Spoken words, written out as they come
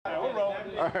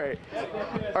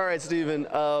All right, Steven.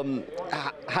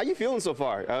 How you feeling so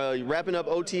far? Wrapping up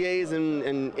OTAs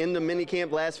and in the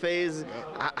minicamp last phase.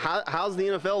 How's the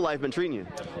NFL life been treating you?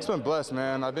 It's been blessed,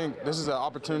 man. I think this is an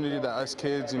opportunity that us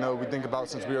kids, we think about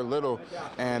since we were little,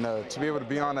 and to be able to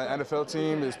be on an NFL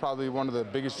team is probably one of the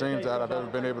biggest dreams that I've ever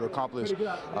been able to accomplish.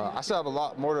 I still have a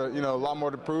lot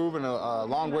more to prove and a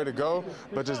long way to go,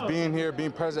 but just being here,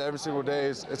 being present every single day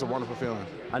it's a wonderful feeling.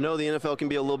 I know the NFL can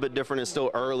be a little bit different. It's still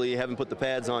early. You haven't put the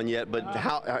pads on yet, but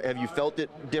how have you felt it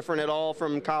different at all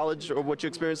from college or what you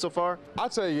experienced so far?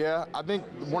 I'd say yeah. I think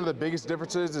one of the biggest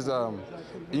differences is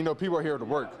people are here to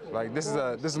work. Like this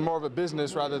is more of a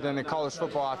business rather than in college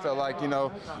football. I felt like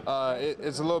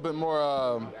it's a little bit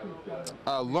more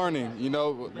learning.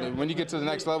 When you get to the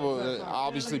next level,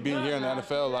 obviously being here in the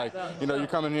NFL, you're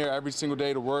coming here every single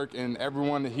day to work, and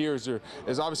everyone here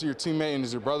is obviously your teammate and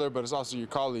is your brother, but it's also your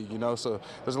colleague. So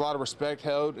there's a lot of respect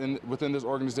held within this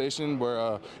organization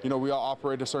where we all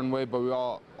operate a certain way, but we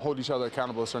all hold each other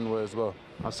accountable a certain way as well.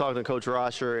 I was talking to Coach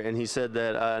Rosher, and he said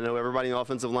that I know everybody in the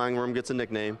offensive line room gets a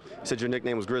nickname. He said your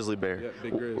nickname was Grizzly Bear. Yeah,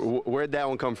 Big Grizz. Where'd that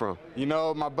one come from?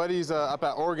 My buddies up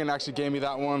at Oregon actually gave me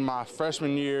that one my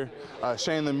freshman year.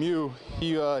 Shane Lemieux,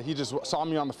 he just saw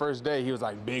me on the first day. He was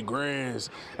like, Big Grizz.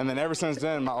 And then ever since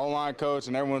then, my O-line coach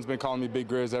and everyone's been calling me Big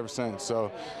Grizz ever since.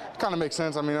 So it kind of makes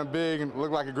sense. I mean, I'm big and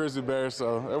look like a grizzly bear,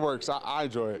 so it works. I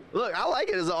enjoy it. Look, I like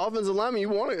it. As an offensive lineman, you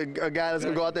want a guy that's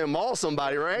going to go out there and maul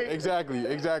somebody, right? Exactly.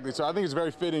 So I think it's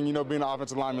very fitting, being an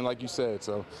offensive lineman like you said.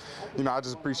 So, I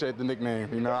just appreciate the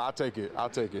nickname. I'll take it.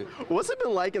 What's it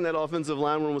been like in that offensive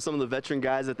line room with some of the veteran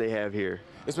guys that they have here?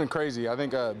 It's been crazy. I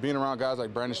think being around guys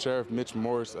like Brandon Sheriff, Mitch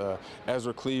Morse,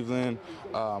 Ezra Cleveland,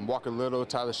 Walker Little,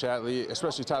 Tyler Shatley,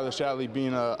 especially Tyler Shatley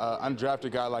being an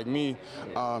undrafted guy like me,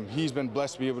 he's been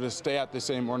blessed to be able to stay at the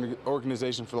same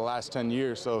organization for the last 10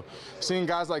 years. So seeing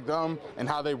guys like them and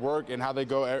how they work and how they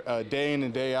go day in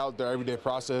and day out, their everyday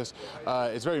process,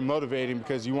 it's very motivating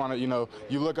because you want to,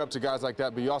 you look up to guys like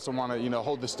that, but you also want to,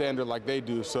 hold the standard like they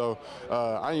do. So,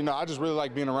 I just really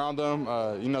like being around them.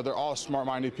 They're all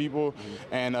smart-minded people.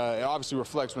 And it obviously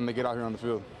reflects when they get out here on the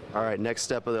field. All right, next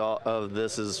step of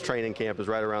this is training camp is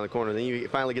right around the corner. Then you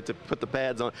finally get to put the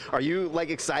pads on. Are you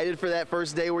excited for that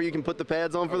first day where you can put the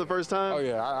pads on for the first time? Oh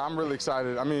yeah, I'm really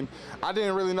excited. I mean, I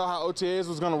didn't really know how OTAs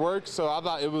was going to work, so I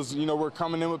thought it was, we're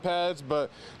coming in with pads, but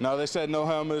no, they said no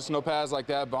helmets, no pads like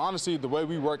that. But honestly, the way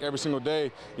we work every single day,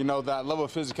 that level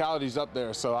of physicality is up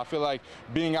there. So I feel like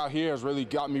being out here has really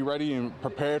got me ready and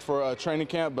prepared for a training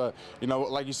camp. But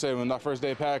like you said, when that first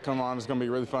day pad come on, it's going to be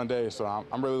a really fun day. So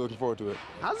I'm really looking forward to it.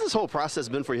 How's this whole process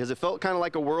been for you? Has it felt kind of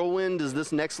like a whirlwind? Is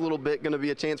this next little bit going to be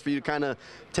a chance for you to kind of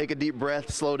take a deep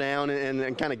breath, slow down,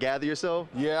 and kind of gather yourself?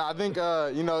 Yeah, I think,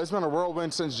 it's been a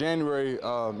whirlwind since January.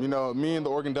 Me and the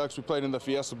Oregon Ducks, we played in the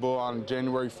Fiesta Bowl on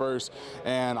January 1st,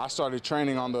 and I started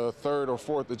training on the 3rd or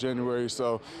 4th of January.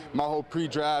 So my whole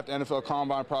pre-draft NFL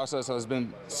Combine process has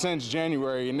been since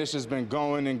January, and this has been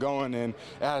going and going, and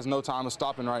it has no time of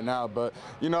stopping right now. But,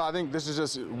 I think this is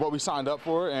just what we signed up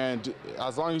for, and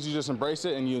as long as you just embrace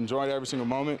it and you enjoy it every single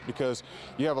moment, because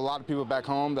you have a lot of people back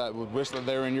home that would wish that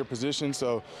they were in your position.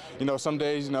 So, some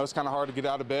days, it's kind of hard to get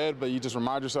out of bed, but you just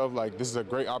remind yourself, this is a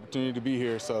great opportunity to be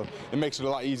here. So it makes it a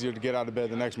lot easier to get out of bed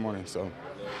the next morning. So.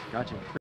 Gotcha.